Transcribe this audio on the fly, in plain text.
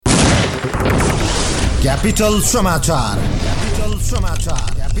Capital समाचार। Capital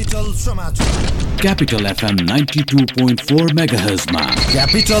समाचार। Capital समाचार। कैपिटल FM 92.4 मेगाहर्ज मा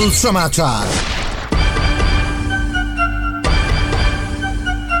कैपिटल समाचार।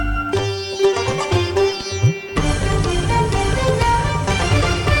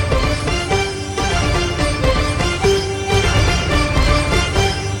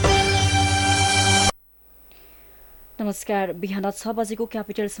 नमस्कार, बिहान 6 बजेको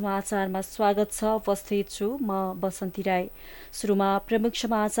क्यापिटल समाचारमा स्वागत छ। उपस्थित छु म बसन्ती राई। सुरुमा प्रमुख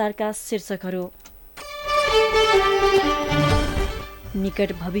समाचारका शीर्षकहरू।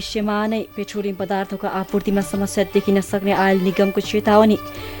 निकट भविष्यमा नै पेट्रोलियम पदार्थको आपूर्तिमा समस्या देखिन सक्ने आयल निगमको चेतावनी।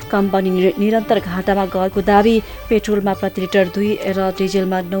 कम्पनी निरन्तर घाटामा गएको दावी। पेट्रोलमा प्रति लिटर 2 र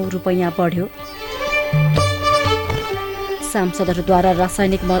डिजेलमा 9 रुपैयाँ बढ्यो। सांसदहरूद्वारा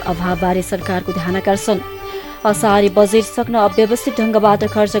रासायनिक मल अभावबारे सरकारको ध्यानाकर्षण। असारी बजेट सक्न अव्यवस्थित ढङ्गबाट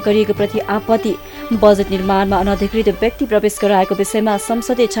खर्च गरिएको प्रति आपत्ति। बजेट निर्माणमा अनधिकृत व्यक्ति प्रवेश गराएको विषयमा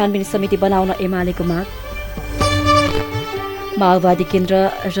संसदीय छानबिन समिति बनाउन एमालेको माग। माओवादी केन्द्र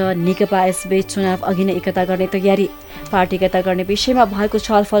र नेकपा यसबीच चुनाव अघि नै एकता गर्ने तयारी। पार्टी एकता गर्ने विषयमा भएको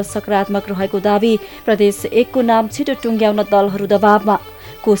छलफल सकारात्मक रहेको दावी। प्रदेश 1 को नाम छिटो टुङ्ग्याउन दलहरू दबावमा।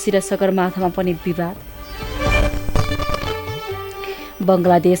 कोशी र सगरमाथामा पनि विवाद।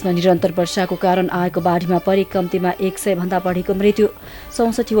 बङ्गलादेशमा निरन्तर वर्षाको कारण आएको बाढीमा परि कम्तीमा 100 भन्दा बढीको मृत्यु।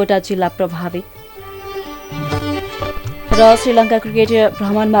 64वटा जिल्ला प्रभावित। र श्रीलङ्का क्रिकेट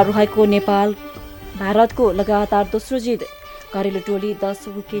भ्रमणमा रहेको नेपाल भारतको लगातार दोस्रो जित। घरेलु टोली 10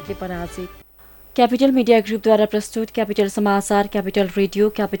 विकेटले पराजित। क्यापिटल मिडिया ग्रुपद्वारा प्रस्तुत क्यापिटल समाचार capital radio,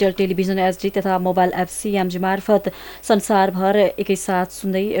 capital television HD तथा मोबाइल एप सीएमजी मार्फत संसारभर एकैसाथ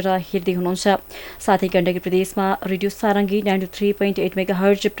सुन्दै र हेर्दै हुनुहुन्छ। साथै गण्डकी प्रदेशमा रेडियो सारङ्गी 93.8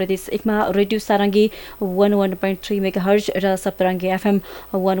 मेगाहर्ज, प्रदेश 1 मा रेडियो सारङ्गी 11.3 मेगाहर्ज र सप्तरङ्गी एफएम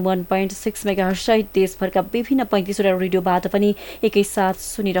 11.6 मेगाहर्ज सहित देशभरका विभिन्न 35वटा रेडियोबाट पनि एकैसाथ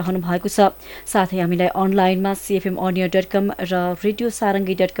सुनिरहनु भएको छ। साथै हामीलाई अनलाइनमा cfmonline.com र रेडियो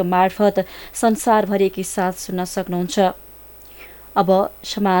सारङ्गी.com मार्फत संसारभरि एकै साथ सुन्न सक्नुहुन्छ। अब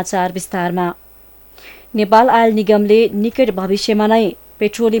समाचार विस्तारमा। नेपाल आयल निगमले निकट भविष्यमा नै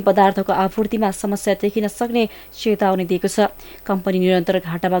पेट्रोलियम पदार्थको आपूर्तिमा समस्या देखिन सक्ने चेतावनी दिएको छ। कम्पनी निरन्तर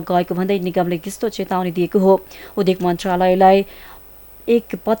घाटामा गएको भन्दै निगमले यस्तो चेतावनी दिएको हो। उद्योग मन्त्रालयलाई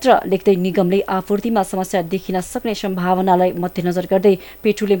एक पत्र लेख्दै निगमले आपूर्तिमा समस्या देखिन सक्ने सम्भावनालाई मध्यनजर गर्दै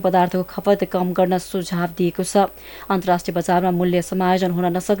पेट्रोलियम पदार्थको खपत कम गर्न सुझाव दिएको छ। अन्तर्राष्ट्रिय बजारमा मूल्य समायोजन हुन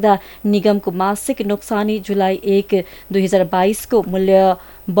नसक्दा निगमको मासिक नोक्सानी जुलाई 1, 2022 को मूल्य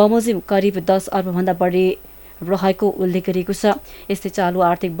बमोजिम करिब 10 अर्बभन्दा बढी रहेको उल्लेख गरिएको छ। यस्तै चालु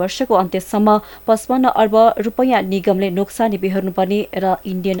आर्थिक वर्षको अन्त्यसम्म 55 अर्ब रुपैयाँ निगमले नोक्सानी बेहोर्नुपर्ने र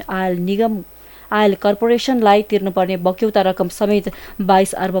इन्डियन आयल कर्पोरेसनलाई तिर्नुपर्ने बक्यौता रकम समेत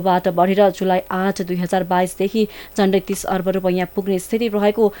 22 अर्बबाट बढेर जुलाई 8, 2022 देखि झण्डै 30 अर्ब रुपैयाँ पुग्ने स्थिति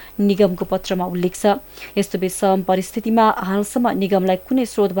रहेको निगमको पत्रमा उल्लेख छ। यस्तो विषम परिस्थितिमा हालसम्म निगमलाई कुनै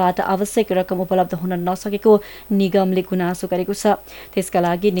स्रोतबाट आवश्यक रकम उपलब्ध हुन नसकेको निगमले गुनासो गरेको छ। त्यसका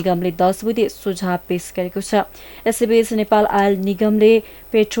लागि निगमले 10 बुँदे सुझाव पेश गरेको छ। यसैबीच नेपाल आयल निगमले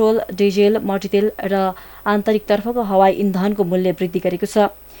पेट्रोल, डिजेल, मट्टीतेल र आन्तरिकतर्फको हवाई इन्धनको मूल्य वृद्धि गरेको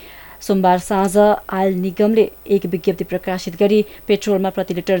छ। सोमबार साँझ आयल निगमले एक विज्ञप्ति प्रकाशित गरी पेट्रोलमा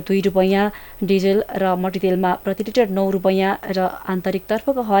प्रति लिटर 2 रुपैयाँ, डिजेल र मट्टीतेलमा प्रति लिटर 9 रुपैयाँ र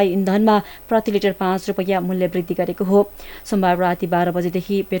आन्तरिकतर्फको हवाई इन्धनमा प्रति लिटर 5 रुपैयाँ मूल्य वृद्धि गरेको हो। सोमबार राति 12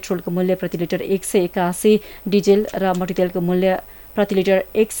 बजेदेखि पेट्रोलको मूल्य प्रति लिटर 181, डिजेल र मट्टीतेलको मूल्य प्रति लिटर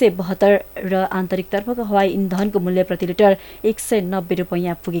 172 र आन्तरिकतर्फको हवाई इन्धनको मूल्य प्रति लिटर 190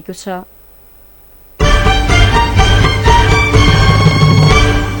 रुपैयाँ पुगेको छ।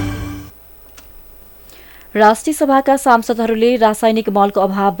 राष्ट्रिय सभाका सांसदहरूले रासायनिक मलको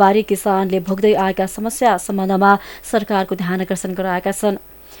अभावबारे किसानले भोग्दै आएका समस्या सम्बन्धमा सरकारको ध्यानाकर्षण गराएका छन्।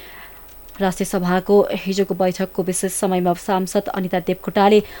 राष्ट्रिय सभाको हिजोको बैठकको विशेष समयमा सांसद अनिता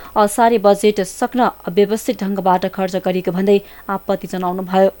देवकोटाले असारे बजेट सक्न अव्यवस्थित ढङ्गबाट खर्च गरिएको भन्दै आपत्ति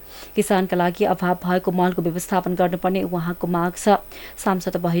जनाउनुभयो। किसानका लागि अभाव भएको मलको व्यवस्थापन गर्नुपर्ने उहाँको माग छ।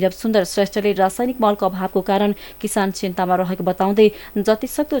 सांसद भैरव सुन्दर श्रेष्ठले रासायनिक मलको अभावको कारण किसान चिन्तामा रहेको बताउँदै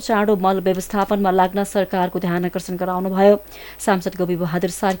जतिसक्दो चाँडो मल व्यवस्थापनमा लाग्न सरकारको ध्यानाकर्षण गराउनुभयो। सांसद गोपी बहादुर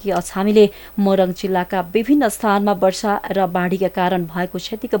सार्की अछामीले मोरङ जिल्लाका विभिन्न स्थानमा वर्षा र बाढीका कारण भएको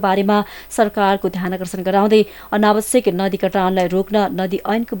क्षतिको बारेमा सरकारको ध्यान आकर्षण गराउँदै अनावश्यक नदी कटानलाई रोक्न नदी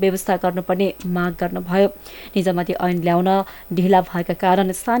ऐनको व्यवस्था गर्नुपर्ने माग गर्नुभयो। निजामती ऐन ल्याउन ढिला भएका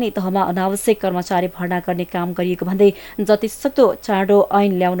कारण स्थानीय तहमा अनावश्यक कर्मचारी भर्ना गर्ने काम गरिएको भन्दै जतिसक्दो चाँडो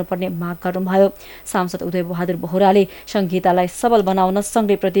ऐन ल्याउनुपर्ने माग गर्नुभयो। सांसद उदय बहादुर बोहराले संहितालाई सबल बनाउन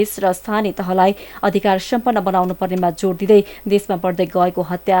सङ्घीय प्रदेश र स्थानीय तहलाई अधिकार सम्पन्न बनाउनु पर्नेमा जोड दिँदै देशमा बढ्दै गएको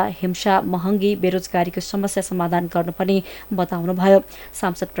हत्या, हिंसा, महँगी, बेरोजगारीको समस्या समाधान गर्नुपर्ने बताउनुभयो।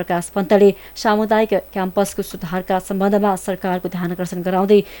 सांसद प्रकाश पन्तले सामुदायिक क्याम्पसको सुधारका सम्बन्धमा सरकारको ध्यान आकर्षण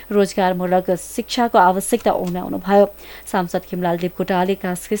गराउँदै रोजगारमूलक शिक्षाको आवश्यकता उठाउनुभयो। सांसद खिमलाल देवकोटाले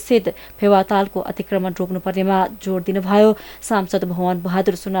कास्कीस्थित फेवातालको अतिक्रमण रोक्नुपर्नेमा जोड दिनुभयो। सांसद भुवन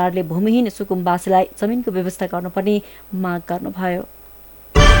बहादुर सुनारले भूमिहीन सुकुम्बासीलाई जमिनको व्यवस्था गर्नुपर्ने माग गर्नुभयो।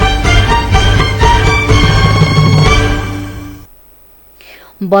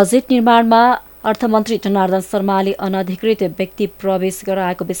 बजेट निर्माणमा अर्थमन्त्री जनार्दन शर्माले अनधिकृत व्यक्ति प्रवेश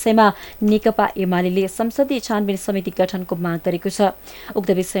गराएको विषयमा नेकपा एमाले संसदीय छानबिन समिति गठनको माग गरेको छ। उक्त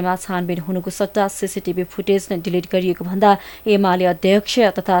विषयमा छानबिन हुनुको सट्टा सीसीटीभी फुटेज नै डिलिट गरिएको भन्दा एमाले अध्यक्ष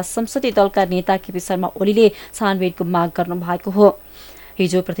तथा संसदीय दलका नेता केपी शर्मा ओलीले छानबिनको माग गर्नु भएको हो।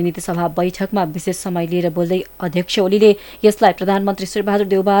 हिजो प्रतिनिधि सभा बैठकमा विशेष समय लिएर बोल्दै अध्यक्ष ओलीले यसलाई प्रधानमन्त्री शेरबहादुर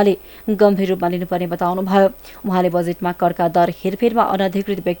देउवाले गम्भीर रूपमा लिनुपर्ने बताउनुभयो। उहाँले बजेटमा करका दर हेरफेरमा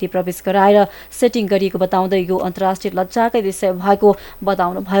अनधिकृत व्यक्ति प्रवेश गराएर सेटिङ गरिएको बताउँदै यो अन्तर्राष्ट्रिय लज्जाकै विषय भएको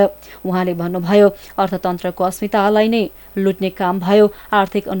बताउनुभयो। उहाँले भन्नुभयो, अर्थतन्त्रको अस्मितालाई नै लुट्ने काम भयो।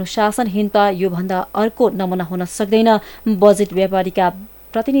 आर्थिक अनुशासनहीनता योभन्दा अर्को नमुना हुन सक्दैन। बजेट व्यापारीका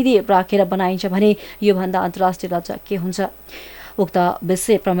प्रतिनिधि राखेर बनाइन्छ भने योभन्दा अन्तर्राष्ट्रिय लज्जा के हुन्छ? उक्त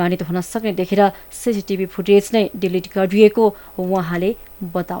विषय प्रमाणित हुन सक्ने देखेर सीसीटीभी फुटेज नै डिलिट गरिएको उहाँले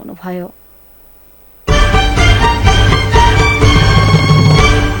बताउनुभयो।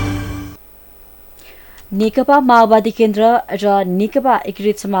 नेकपा माओवादी केन्द्र र नेकपा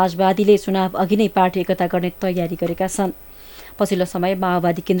एकीकृत समाजवादीले चुनाव अघि नै पार्टी एकता गर्ने तयारी गरेका छन्। पछिल्लो समय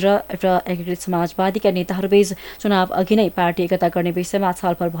माओवादी केन्द्र र एकीकृत समाजवादीका नेताहरूबीच चुनाव अघि नै पार्टी एकता गर्ने विषयमा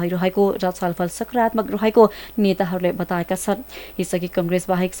छलफल भइरहेको र छलफल सकारात्मक रहेको नेताहरूले बताएका छन्। यसअघि कंग्रेस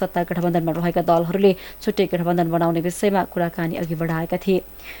बाहेक सत्ता गठबन्धनमा रहेका दलहरूले छुट्टै गठबन्धन बनाउने विषयमा कुराकानी अघि बढाएका थिए।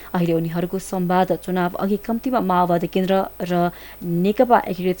 अहिले उनीहरूको संवाद चुनाव अघि कम्तीमा माओवादी केन्द्र र नेकपा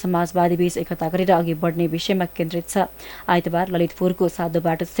एकीकृत समाजवादी बीच एकता गरेर अघि बढ्ने विषयमा केन्द्रित छ। आइतबार ललितपुरको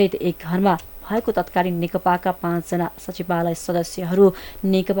साधुबाट स्थित एक घरमा भएको तत्कालीन नेकपाका 5 जना सचिवालय सदस्यहरू,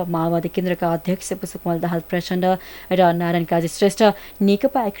 नेकपा माओवादी केन्द्रका अध्यक्ष पुष्पकमल दाहाल प्रचण्ड र नारायण काजी श्रेष्ठ,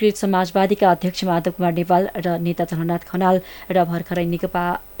 नेकपा एकीकृत समाजवादीका अध्यक्ष माधव कुमार नेपाल र नेता झलनाथ खनाल र भर्खरै नेकपा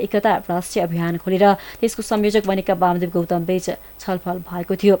एकता राष्ट्रिय अभियान खोलेर त्यसको संयोजक बनेका वामदेव गौतम बीच छलफल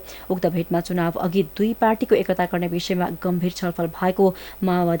भएको थियो। उक्त भेटमा चुनाव अघि दुई पार्टीको एकता गर्ने विषयमा गम्भीर छलफल भएको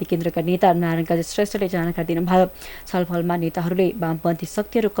माओवादी केन्द्रका नेता नारायण काजी श्रेष्ठले जानकारी दिनुभयो। छलफलमा नेताहरूले वामपन्थी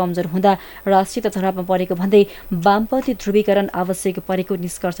शक्तिहरू कमजोर हुँदा राष्ट्रिय धरापमा परेको भन्दै वामपन्थी ध्रुवीकरण आवश्यक परेको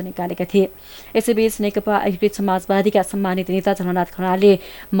निष्कर्ष निकालेका थिए। यसैबीच नेकपा एकीकृत समाजवादीका सम्मानित नेता झलनाथ खनालले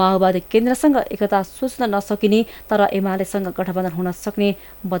माओवादी केन्द्रसँग एकता सोच्न नसकिने तर एमालेसँग गठबन्धन हुन सक्ने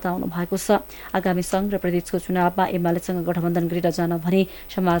बताउनु भएको छ। आगामी सङ्घ र प्रदेशको चुनावमा एमालेसँग गठबन्धन गरेर जान भने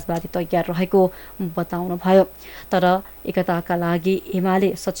समाजवादी तयार रहेको बताउनुभयो। तर एकताका लागि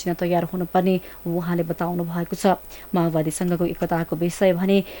एमाले सचिन तयार हुनुपर्ने उहाँले बताउनु भएको छ। माओवादीसँगको एकताको विषय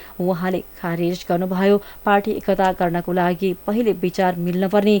भने उहाँले खारेज गर्नुभयो। पार्टी एकता गर्नको लागि पहिले विचार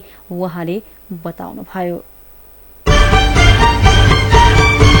मिल्नुपर्ने उहाँले बताउनुभयो।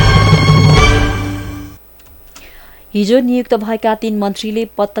 हिजो नियुक्त भएका 3 मन्त्रीले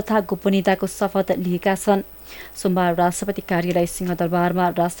पद तथा गोपनीयताको शपथ लिएका छन्। सोमबार राष्ट्रपति कार्यालय सिंहदरबारमा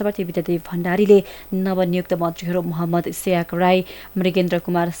राष्ट्रपति विद्यादेवी भण्डारीले नवनियुक्त मन्त्रीहरू मोहम्मद इस्याक राई, मृगेन्द्र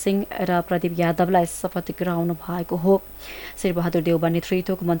कुमार सिंह र प्रदीप यादवलाई शपथ गराउनु भएको हो। शेरबहादुर देउवा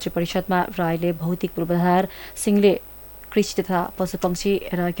नेतृत्वको मन्त्री परिषदमा राईले भौतिक पूर्वाधार, सिंहले कृषि तथा पशुपक्षी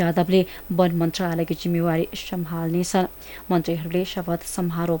र यादवले वन मन्त्रालयको जिम्मेवारी सम्हाल्नेछन्। मन्त्रीहरूले शपथ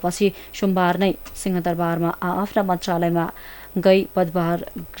समारोहपछि सोमबार नै सिंहदरबारमा आफ्ना मन्त्रालयमा गई पदभार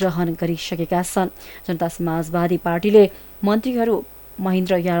ग्रहण गरिसकेका छन्। जनता समाजवादी पार्टीले मन्त्रीहरू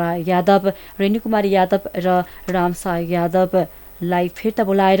महेन्द्र यादव, रेणुकुमारी यादव र रामसाय यादवलाई फिर्ता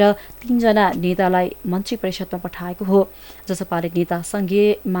बोलाएर 3 जना नेतालाई मन्त्री परिषदमा पठाएको हो। जसपाले नेता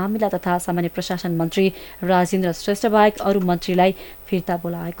संघीय मामिला तथा सामान्य प्रशासन मन्त्री राजेन्द्र श्रेष्ठ बाहेक अरू मन्त्रीलाई फिर्ता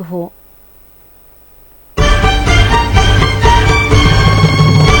बोलाएको हो।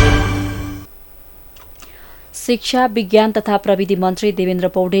 शिक्षा, विज्ञान तथा प्रविधि मन्त्री देवेन्द्र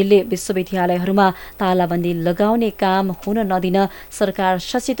पौडेलले विश्वविद्यालयहरूमा तालाबन्दी लगाउने काम हुन नदिन सरकार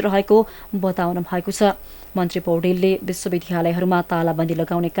सचेत रहेको बताउनु भएको छ। मन्त्री पौडेलले विश्वविद्यालयहरूमा तालाबन्दी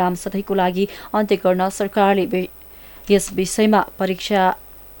लगाउने काम सधैँको लागि अन्त्य गर्न सरकारले यस विषयमा परीक्षा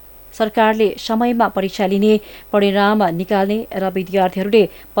सरकारले समयमा परीक्षा लिने, परिणाम निकाल्ने र विद्यार्थीहरूले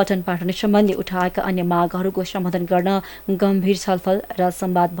पठन पाठन सम्बन्धी उठाएका अन्य मागहरूको समाधान गर्न गम्भीर छलफल र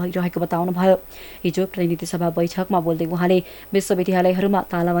संवाद भइरहेको बताउनुभयो। हिजो प्रतिनिधि सभा बैठकमा बोल्दै उहाँले विश्वविद्यालयहरूमा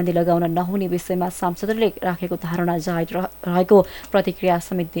तालाबन्दी लगाउन नहुने विषयमा सांसदहरूले राखेको धारणा जायज रहेको प्रतिक्रिया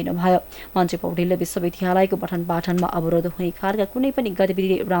समेत दिनुभयो। मन्त्री पौडेलले विश्वविद्यालयको पठन पाठनमा अवरोध हुने खालका कुनै पनि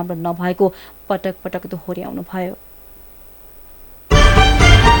गतिविधि राम्रो नभएको पटक पटक दोहोर्याउनुभयो।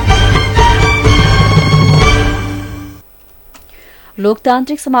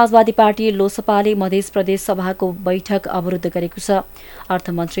 लोकतान्त्रिक समाजवादी पार्टी लोसपाले मध्य प्रदेश सभाको बैठक अवरुद्ध गरेको छ।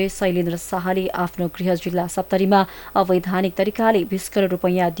 अर्थमन्त्री शैलेन्द्र शाहले आफ्नो गृह जिल्ला सप्तरीमा अवैधानिक तरिकाले 20 करोड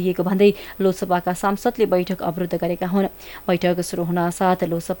रुपैयाँ दिएको भन्दै लोसपाका सांसदले बैठक अवरुद्ध गरेका हुन्। बैठक सुरु हुनासाथ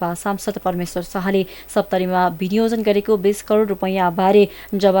लोसपा सांसद परमेश्वर शाहले सप्तरीमा विनियोजन गरेको 20 करोड रुपैयाँ बारे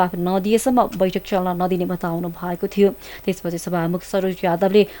जवाफ नदिएसम्म बैठक चल्न नदिने बताउनु भएको थियो। त्यसपछि सभामुख सरोज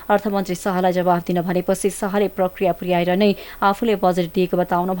यादवले अर्थमन्त्री शाहलाई जवाफ दिन भनेपछि शाहले प्रक्रिया पुर्याएर नै आफूले बजेट दिएको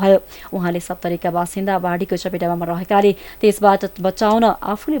बताउनुभयो। उहाँले सप्तरीका बासिन्दा बाढीको चपेटामा रहेकाले त्यसबाट बचाउन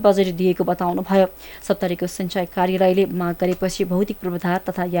आफूले बजेट दिएको बताउनुभयो। सप्तरीको सिंचाई कार्यालयले माग गरेपछि भौतिक पूर्वाधार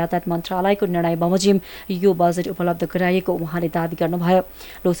तथा यातायात मन्त्रालयको निर्णय बमोजिम यो बजेट उपलब्ध गराइएको उहाँले दावी गर्नुभयो।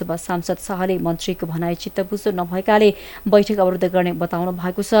 लोकसभा सांसद शाहले मन्त्रीको भनाई चित्त बुझ्दो नभएकाले बैठक अवरुद्ध गर्ने बताउनु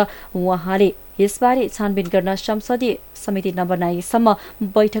भएको छ। उहाँले यसबारे छानबिन गर्न संसदीय समिति नबनाइसम्म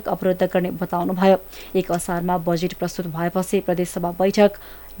बैठक अवरुद्ध गर्ने बताउनुभयो। 1 असारमा बजेट प्रस्तुत भएपछि प्रदेशसभा बैठक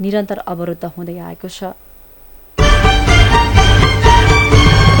निरन्तर अवरुद्ध हुँदै आएको छ।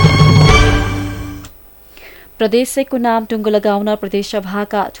 प्रदेश 1 को नाम टुङ्गो लगाउन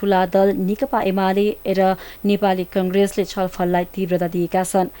प्रदेशसभाका ठूला दल नेकपा एमाले र नेपाली कांग्रेसले छलफललाई तीव्रता दिएका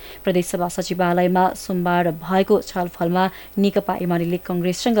छन्। प्रदेशसभा सचिवालयमा सोमबार भएको छलफलमा नेकपा एमाले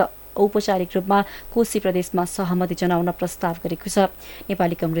कांग्रेससँग औपचारिक रूपमा कोशी प्रदेशमा सहमति जनाउन प्रस्ताव गरेको छ।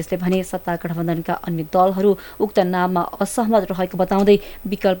 नेपाली कांग्रेसले भने सत्ता गठबन्धनका अन्य दलहरू उक्त नाममा असहमत रहेको बताउँदै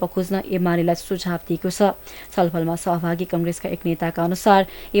विकल्प खोज्न एमालेलाई सुझाव दिएको छ। छलफलमा सहभागी कांग्रेसका एक नेताका अनुसार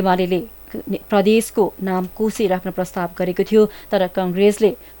एमालेले प्रदेशको नाम कोशी राख्न प्रस्ताव गरेको थियो, तर कांग्रेसले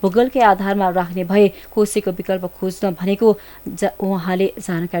भूगोलकै आधारमा राख्ने भए कोशीको विकल्प खोज्न भनेको उहाँले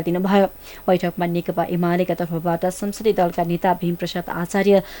जानकारी दिनुभयो। बैठकमा नेकपा एमालेका तर्फबाट संसदीय दलका नेता भीमप्रसाद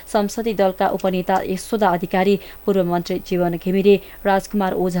आचार्य, संसदीय दलका उपनेता यशोदा अधिकारी, पूर्व मन्त्री जीवन घिमिरे,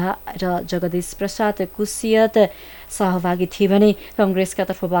 राजकुमार ओझा र जगदीश प्रसाद कुसियत सहभागी थिए भने कांग्रेसका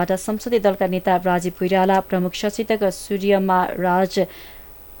तर्फबाट संसदीय दलका नेता राजीव कोइराला, प्रमुख सचेतक सूर्यमा राज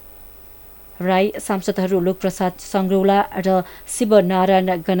राई, सांसदहरू लोकप्रसाद सङ्ग्रौला र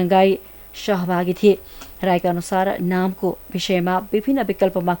शिवनारायण गणगाई सहभागी थिए। राईका अनुसार नामको विषयमा विभिन्न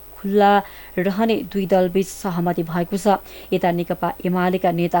विकल्पमा खुल्ला रहने दुई दलबीच सहमति भएको छ। यता नेकपा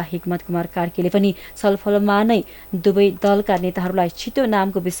एमालेका नेता हिक्मत कुमार कार्कीले पनि छलफलमा नै दुवै दलका नेताहरूलाई छिटो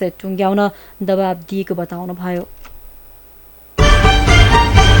नामको विषय टुङ्ग्याउन दबाब दिएको बताउनुभयो।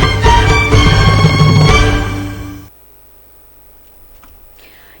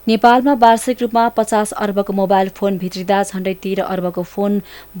 नेपालमा वार्षिक रूपमा 50 अर्बको मोबाइल फोन भित्रिँदा झण्डै 13 अर्बको फोन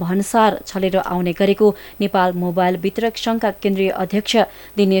भन्सार छलेर आउने गरेको नेपाल मोबाइल वितरक संघका केन्द्रीय अध्यक्ष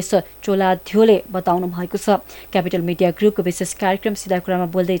दिनेश चोलाध्योले बताउनु भएको छ। क्यापिटल मिडिया ग्रुपको विशेष कार्यक्रम सिधा कुरामा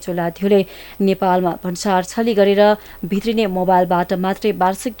बोल्दै चोलाध्योले नेपालमा भन्सार छली गरेर भित्रिने मोबाइलबाट मात्रै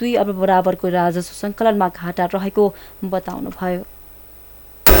वार्षिक 2 अर्ब बराबरको राजस्व सङ्कलनमा घाटा रहेको बताउनुभयो।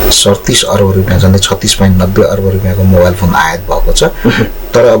 37 अर्ब रुपियाँ झन्डै 36.90 अर्ब रुपियाँको मोबाइल फोन आयात भएको छ।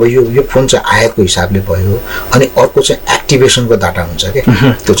 तर अब यो फोन चाहिँ आयातको हिसाबले भयो। अनि अर्को चाहिँ एक्टिभेसनको डाटा हुन्छ के,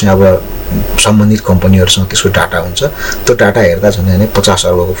 त्यो चाहिँ अब सम्बन्धित कम्पनीहरूसँग त्यसको डाटा हुन्छ। त्यो डाटा हेर्दा झन्डै 50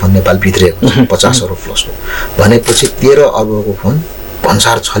 अर्बको फोन नेपाल भित्रिएको छ, 50 अर्ब प्लसको भनेपछि 13 अर्बको फोन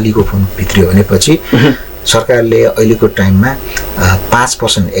भन्सार छलीको फोन भित्रियो भनेपछि सरकारले अहिलेको टाइममा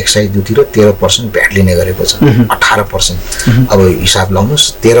 5% एक्साइज ड्युटी र 13% भ्याट लिने गरेको छ। 18% अब हिसाब लाउनुहोस्,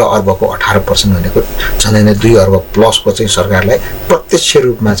 13 अर्बको 18% भनेको झन्डै 2 अर्ब प्लसको चाहिँ सरकारलाई प्रत्यक्ष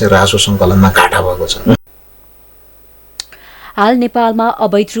रूपमा चाहिँ राजस्व सङ्कलनमा घाटा भएको छ। हाल नेपालमा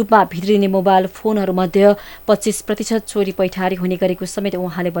अवैध रूपमा भित्रिने मोबाइल फोनहरूमध्ये 25% चोरी पैठारी हुने गरेको समेत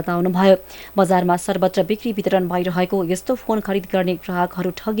उहाँले बताउनुभयो। बजारमा सर्वत्र बिक्री वितरण भइरहेको यस्तो फोन खरिद गर्ने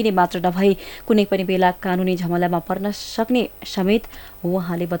ग्राहकहरू ठगिने मात्र नभई कुनै पनि बेला कानुनी झमेलामा पर्न सक्ने समेत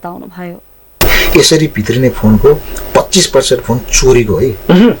उहाँले बताउनुभयो। यसरी भित्रिने फोनको 25% फोन चोरीको है।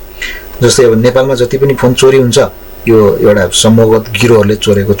 जस्तै अब नेपालमा जति पनि फोन चोरी हुन्छ यो एउटा समूहगत गिरोहरुले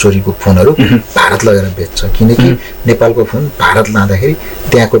चोरेको चोरीको फोनहरू भारत लगेर बेच्छ। किनकि नेपालको फोन भारत लाँदाखेरि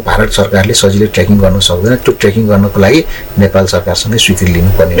त्यहाँको भारत सरकारले सजिलै ट्र्याकिङ गर्न सक्दैन। त्यो ट्र्याकिङ गर्नको लागि नेपाल सरकारसँगै स्वीकृति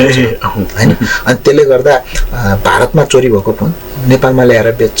लिनुपर्ने हुन्छ हैन। अनि त्यसले गर्दा भारतमा चोरी भएको फोन नेपालमा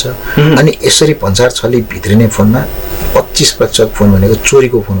ल्याएर बेच्छ। अनि यसरी भन्सार छली भित्रिने फोनमा 25% फोन भनेको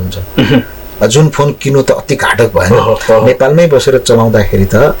चोरीको फोन हुन्छ जुन फोन किन्नु त अति घातक भएन नेपालमै बसेर चलाउँदाखेरि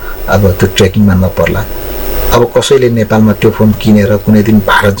त अब त्यो ट्रेकिङमा नपर्ला अब कसैले नेपालमा त्यो फोन किनेर कुनै दिन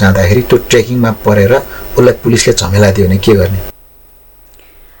भारत जाँदाखेरि त्यो ट्रेकिङमा परेर उसलाई पुलिसले झमेला दियो भने के गर्ने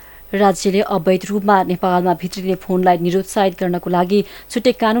राज्यले अवैध रूपमा नेपालमा भित्रिने फोनलाई निरुत्साहित गर्नको लागि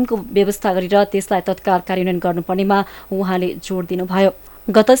छुट्टै कानूनको व्यवस्था गरेर त्यसलाई तत्काल कार्यान्वयन गर्नुपर्नेमा उहाँले जोड दिनुभयो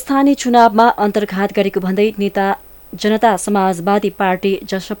गत स्थानीय चुनावमा अन्तर्घात गरेको भन्दै जनता समाजवादी पार्टी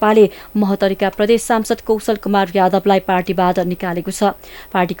जसपाले महोत्तरीका प्रदेश सांसद कौशल कुमार यादवलाई पार्टीबाट निकालेको छ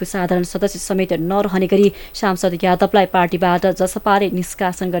पार्टीको साधारण सदस्य समेत नरहने गरी सांसद यादवलाई पार्टीबाट जसपाले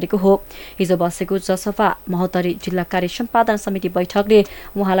निष्कासन गरेको हो हिजो बसेको जसपा महोत्तरी जिल्ला कार्य सम्पादन समिति बैठकले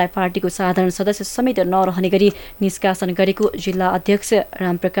उहाँलाई पार्टीको साधारण सदस्य समेत नरहने गरी निष्कासन गरेको जिल्ला अध्यक्ष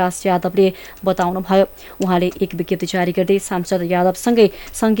रामप्रकाश यादवले बताउनुभयो उहाँले एक विज्ञप्ति जारी गर्दै सांसद यादवसँगै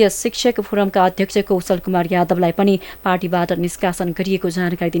संघीय शिक्षक फोरमका अध्यक्ष कौशल कुमार यादवलाई पनि पार्टीबाट निष्कासन गरिएको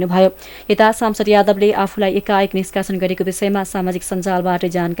जानकारी दिनुभयो यता सांसद यादवले आफूलाई एकाएक निष्कासन गरेको विषयमा सामाजिक सञ्जालबाट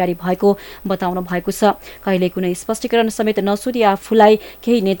जानकारी भएको बताउनु भएको छ कहिले कुनै स्पष्टीकरण समेत नसोधी आफूलाई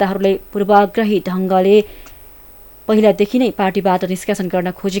केही नेताहरूले पूर्वाग्रही ढङ्गले पहिलादेखि नै पार्टीबाट निष्कासन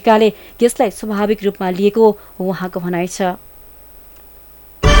गर्न खोजेकाले यसलाई स्वाभाविक रूपमा लिएको उहाँको भनाइ छ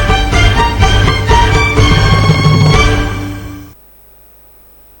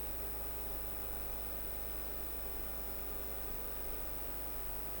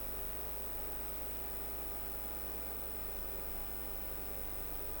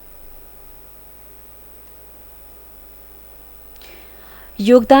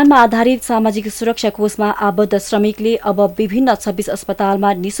योगदानमा आधारित सामाजिक सुरक्षा कोषमा आबद्ध श्रमिकले अब विभिन्न 26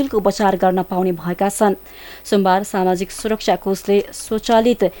 अस्पतालमा निशुल्क उपचार गर्न पाउने भएका छन् सोमबार सामाजिक सुरक्षा कोषले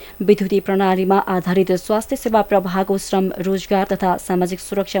स्वचालित विद्युतीय प्रणालीमा आधारित स्वास्थ्य सेवा प्रवाहको श्रम रोजगार तथा सामाजिक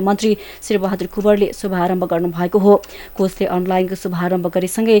सुरक्षा मन्त्री श्रीबहादुर कुँवरले शुभारम्भ गर्नुभएको हो कोषले अनलाइनको शुभारम्भ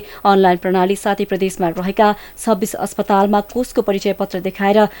गरेसँगै अनलाइन प्रणाली साथै प्रदेशमा रहेका 26 अस्पतालमा कोषको परिचय पत्र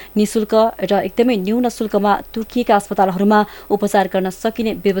देखाएर निशुल्क र एकदमै न्यून शुल्कमा तोकिएका अस्पतालहरूमा उपचार गर्न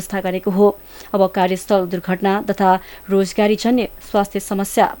सकिने व्यवस्था गरेको हो अब कार्यस्थल दुर्घटना तथा रोजगारीजन्य स्वास्थ्य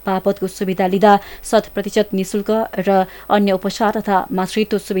समस्या बापतको सुविधा लिँदा 100% निशुल्क र अन्य उपचार तथा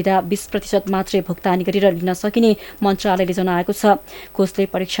मातृत्व सुविधा 20% मात्रै भुक्तानी गरेर लिन सकिने मन्त्रालयले जनाएको छ कोषले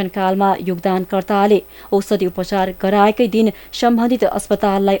परीक्षण कालमा योगदानकर्ताले औषधि उपचार गराएकै दिन सम्बन्धित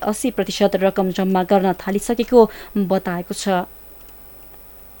अस्पताललाई 80% रकम जम्मा गर्न थालिसकेको बताएको छ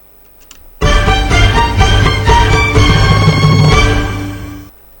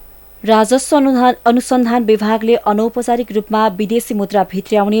राजस्व अनुसन्धान विभागले अनौपचारिक रूपमा विदेशी मुद्रा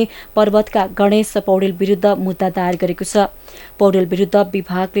भित्र्याउने पर्वतका गणेश पौडेल विरुद्ध मुद्दा दायर गरेको छ पौडेल विरुद्ध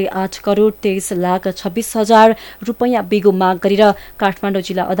विभागले 8 करोड 23 लाख 26 हजार रुपैयाँ बिगो माग गरेर काठमाडौँ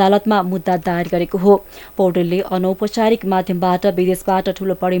जिल्ला अदालतमा मुद्दा दायर गरेको हो पौडेलले अनौपचारिक माध्यमबाट विदेशबाट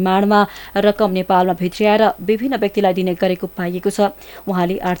ठूलो परिमाणमा रकम नेपालमा भित्र्याएर विभिन्न व्यक्तिलाई दिने गरेको पाइएको छ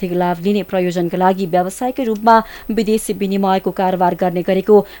उहाँले आर्थिक लाभ लिने प्रयोजनका लागि व्यावसायिक रूपमा विदेशी विनिमयको कारोबार गर्ने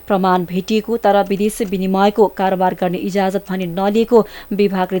गरेको प्रमाण भेटिएको तर विदेशी विनिमयको कारोबार गर्ने इजाजत भने नलिएको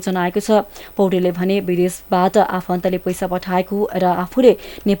विभागले जनाएको छ पौडेलले भने विदेशबाट आफन्तले पैसा पठाएको र आफूले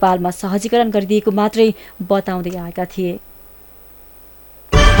नेपालमा सहजीकरण गरिदिएको मात्रै बताउँदै आएका थिए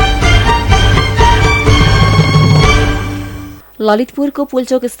ललितपुरको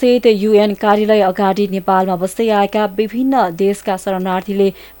पुल्चोक स्थित UN कार्यालय अगाडि नेपालमा बस्दै आएका विभिन्न देशका शरणार्थीले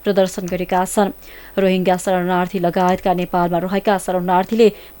प्रदर्शन गरेका छन् रोहिंग्या शरणार्थी लगायतका नेपालमा रहेका शरणार्थीले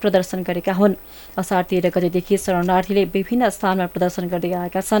प्रदर्शन गरेका हुन् असार 13 गतेदेखि शरणार्थीले विभिन्न स्थानमा प्रदर्शन गर्दै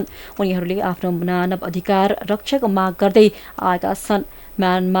आएका छन् उनीहरूले आफ्नो मानव अधिकार रक्षाको माग गर्दै आएका छन्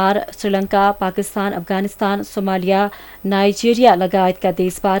Myanmar Sri Lanka Pakistan Afghanistan Somalia Nigeria लगायतका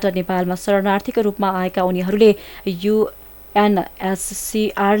देशबाट नेपालमा शरणार्थीका रूपमा आएका उनीहरूले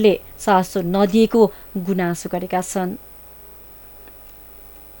UNHCRले सासो नदिएको गुनासो गरेका छन्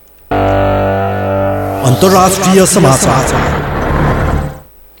अन्तर्राष्ट्रिय समाचार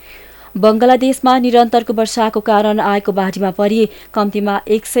बंगलादेशमा निरन्तरको वर्षाको कारण आएको बाढीमा परि कम्तीमा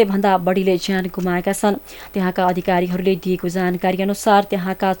 100 भन्दा बढीले ज्यान गुमाएका छन् त्यहाँका अधिकारीहरूले दिएको जानकारी अनुसार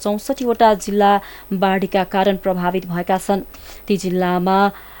त्यहाँका 64 वटा जिल्ला बाढीका कारण प्रभावित भएका छन् ती जिल्लामा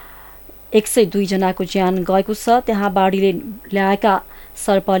 102 जनाको ज्यान गएको छ त्यहाँ बाढीले ल्याएका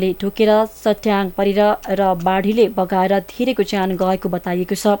सर्पले ढोकेर चट्याङ परेर र बाढीले बगाएर धेरैको ज्यान गएको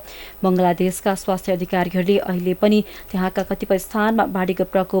बताइएको छ बंगलादेशका स्वास्थ्य अधिकारीहरूले अहिले पनि त्यहाँका कतिपय स्थानमा बाढीको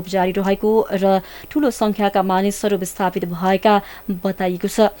प्रकोप जारी रहेको र ठूलो संख्याका मानिसहरू विस्थापित भएका बताइएको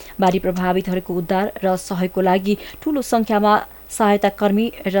छ बाढी प्रभावितहरूको उद्धार र सहयोगको लागि ठूलो संख्यामा सहायता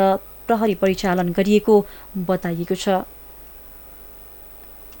कर्मी र प्रहरी परिचालन गरिएको बताइएको छ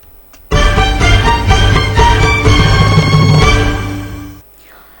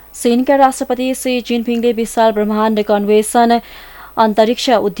चीनका राष्ट्रपति सी जिनपिङले विशाल ब्रह्माण्डको अन्वेषण अन्तरिक्ष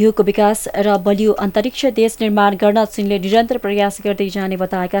उद्योगको विकास र बलियो अन्तरिक्ष देश निर्माण गर्न चीनले निरन्तर प्रयास गर्दै जाने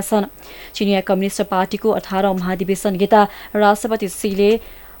बताएका छन्। चिनिया कम्युनिस्ट पार्टीको 18औं महाधिवेशन घेता राष्ट्रपति सीले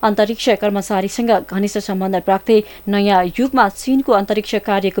अन्तरिक्ष कर्मचारीसँग घनिष्ठ सम्बन्ध राख्दै नयाँ युगमा चीनको अन्तरिक्ष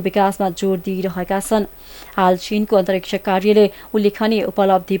कार्यको विकासमा जोड दिइरहेका छन्। हाल चीनको अन्तरिक्ष कार्यले उल्लेखनीय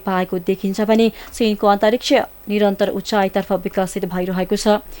उपलब्धि पाएको देखिन्छ भने चीनको अन्तरिक्ष निरन्तर उचाइतर्फ विकसित भइरहेको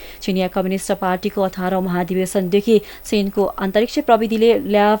छ। चिनिया कम्युनिस्ट पार्टीको 18औं महाधिवेशनदेखि चीनको अन्तरिक्ष प्रविधिले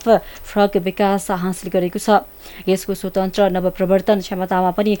ल्याब फ्रग विकास हासिल गरेको छ। यसको स्वतन्त्र नवप्रवर्तन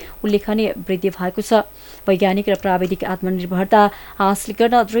क्षमतामा पनि उल्लेखनीय वृद्धि भएको छ। वैज्ञानिक र प्राविधिक आत्मनिर्भरता हासिल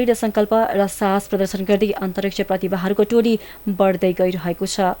गर्न दृढ संकल्प र साहस प्रदर्शन गर्दै अन्तरिक्ष प्रतिभाहरूको टोली बढ्दै गइरहेको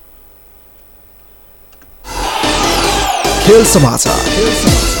छ। खेल समाचार।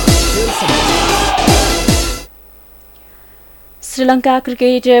 श्रीलङ्का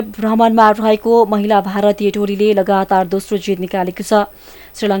क्रिकेट भ्रमणमा रहेको महिला भारतीय टोलीले लगातार दोस्रो जित निकालेको छ।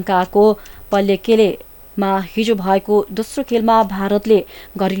 श्रीलङ्काको पल्लेकेलेमा हिजो भएको दोस्रो खेलमा भारतले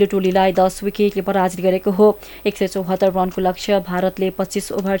घरेलु टोलीलाई 10 विकेटले पराजित गरेको हो। 174 रनको लक्ष्य भारतले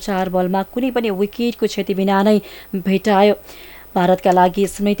 25 ओभर 4 बलमा कुनै पनि विकेटको क्षति बिना नै भेटायो। भारतका लागि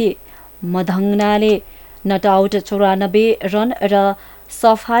स्मृति मधङ्गनाले नट आउट 94 रन र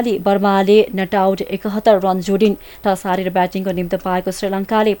सफाली वर्माले नट आउट 71 रन जोडिन्। टस हारेर ब्याटिङको निम्ति पाएको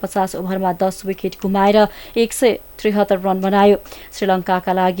श्रीलङ्काले 50 ओभरमा 10 विकेट गुमाएर 173 रन बनायो।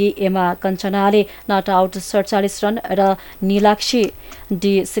 श्रीलङ्काका लागि एमा कञ्चनाले नट आउट 47 रन र नीलाक्षी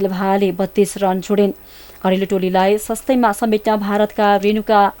डी सिल्भाले 32 रन जोडिन्। घरेलु टोलीलाई सस्तैमा समेट्न भारतका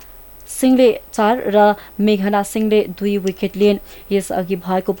रेणुका सिंहले 4 र मेघना सिंहले 2 विकेट लिइन्। यसअघि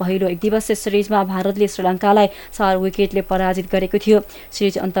भएको पहिलो एकदिवसीय सिरिजमा भारतले श्रीलङ्कालाई 4 विकेटले पराजित गरेको थियो।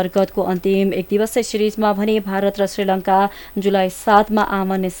 सिरिज अन्तर्गतको अन्तिम एकदिवसीय सिरिजमा भने भारत र श्रीलङ्का जुलाई 7 मा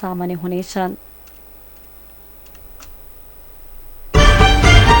आमने सामने हुनेछन्।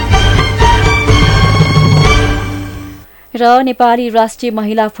 र नेपाली राष्ट्रिय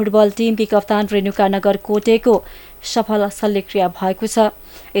महिला फुटबल टिमकी कप्तान रेणुका नगरकोटेको सफल शल्यक्रिया भएको छ।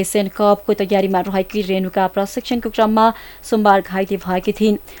 एसियन कपको तयारीमा रहेकी रेणुका प्रशिक्षणको क्रममा सोमबार घाइते भएकी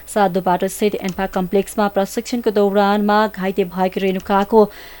थिइन्। साधुबाट स्थित एन्फा कम्प्लेक्समा प्रशिक्षणको दौरानमा घाइते भएकी रेणुकाको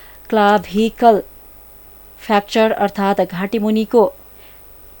क्लाभिकल फ्र्याक्चर अर्थात् घाँटीमुनिको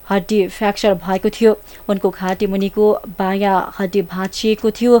हड्डी फ्र्याक्चर भएको थियो। उनको घाँटी मुनिको बायाँ हड्डी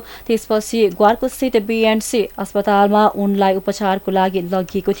भाँचिएको थियो। त्यसपछि ग्वारको स्थित बीएनसी अस्पतालमा उनलाई उपचारको लागि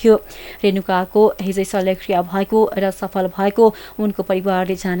लगिएको थियो। रेणुकाको हिजै शल्यक्रिया भएको र सफल भएको उनको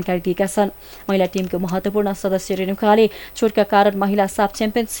परिवारले जानकारी दिएका छन्। महिला टिमको महत्त्वपूर्ण सदस्य रेणुकाले चोटका कारण महिला साफ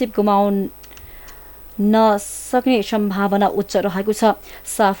च्याम्पियनसिप गुमाउन नसक्ने सम्भावना उच्च रहेको छ।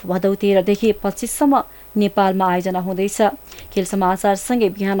 साफ भदौ 13 देखि 25 सम्म नेपालमा आयोजना हुँदैछ। खेल समाचारसँगै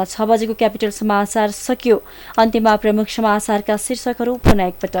बिहान 6 बजेको क्यापिटल समाचार सकियो। अन्त्यमा प्रमुख समाचारका शीर्षकहरू पुनः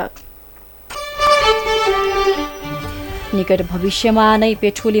एकपटक। निकट भविष्यमा नै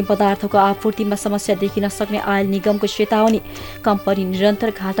पेट्रोलियम पदार्थको आपूर्तिमा समस्या देखिन सक्ने आयल निगमको चेतावनी। कम्पनी निरन्तर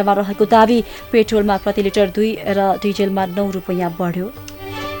घाटामा रहेको दावी। पेट्रोलमा प्रति लिटर 2 र डिजेलमा 9 रुपैयाँ बढ्यो।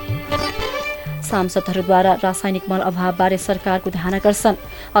 सांसदहरूद्वारा रासायनिक मल अभावबारे सरकारको ध्यानाकर्षण।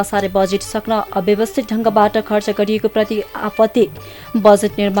 असारे बजेट सक्न अव्यवस्थित ढङ्गबाट खर्च गरिएको प्रति आपत्ति।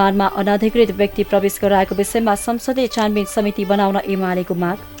 बजेट निर्माणमा अनधिकृत व्यक्ति प्रवेश गराएको विषयमा संसदीय छानबिन समिति बनाउन एमालेको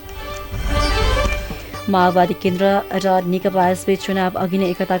माग। माओवादी केन्द्र र नेकपा यसबीच चुनाव अघि नै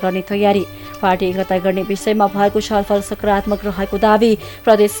एकता गर्ने तयारी। पार्टी एकता गर्ने विषयमा भएको छलफल सकारात्मक रहेको दावी।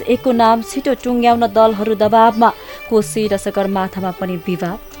 प्रदेश 1 को नाम छिटो टुङ्ग्याउन दलहरू दबावमा। कोशी र सगरमाथामा पनि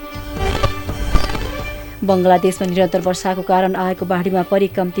विवाद। बङ्गलादेशमा निरन्तर वर्षाको कारण आएको बाढीमा परि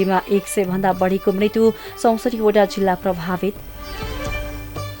कम्तीमा 100 भन्दा बढीको मृत्यु। 64वटा जिल्ला प्रभावित।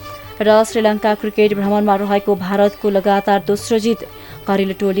 र श्रीलङ्का क्रिकेट भ्रमणमा रहेको भारतको लगातार दोस्रो जित।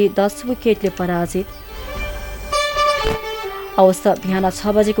 घरेलु टोली 10 विकेटले पराजित। हवस् त बिहान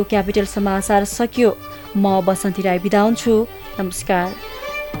 6 बजेको क्यापिटल समाचार सकियो। म बसन्ती राई बिदा हुन्छु। नमस्कार।